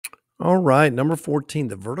All right, number 14,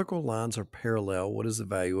 the vertical lines are parallel. What is the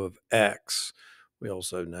value of x? We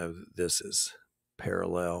also know that this is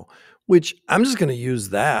parallel, which I'm just going to use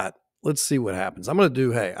that. Let's see what happens. I'm going to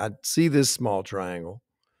do, hey, I see this small triangle,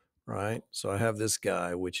 right? So I have this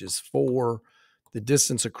guy, which is 4. The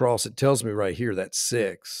distance across, it tells me right here, that's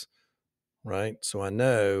 6, right? So I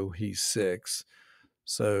know he's 6.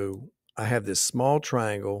 So I have this small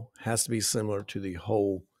triangle, has to be similar to the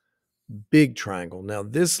whole big triangle. Now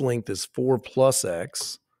this length is 4 plus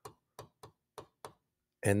x,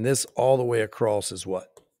 and this all the way across is what?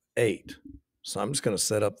 8. So I'm just going to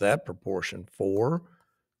set up that proportion. 4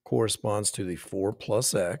 corresponds to the 4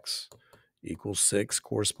 plus x equals 6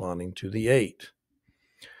 corresponding to the 8.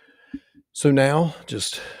 So now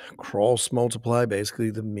just cross multiply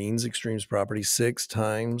basically the means extremes property. 6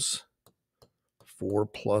 times 4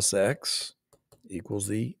 plus x equals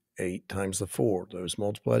the 8 times the 4. Those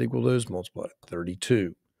multiplied equal those multiplied.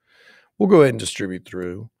 32. We'll go ahead and distribute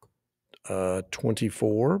through.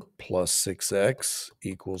 24 plus 6x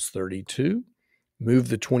equals 32. Move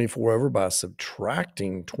the 24 over by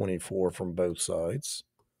subtracting 24 from both sides.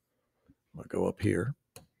 I'll go up here.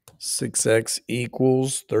 6x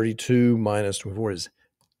equals 32 minus 24 is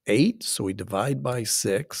 8. So we divide by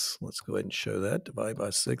 6. Let's go ahead and show that. Divide by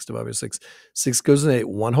 6, divide by 6. 6 goes in 8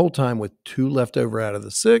 one whole time with 2 left over out of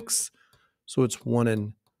the 6. So it's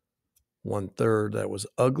 1 1/3. That was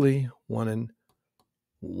ugly. 1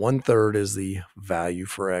 1/3 is the value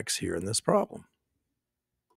for x here in this problem.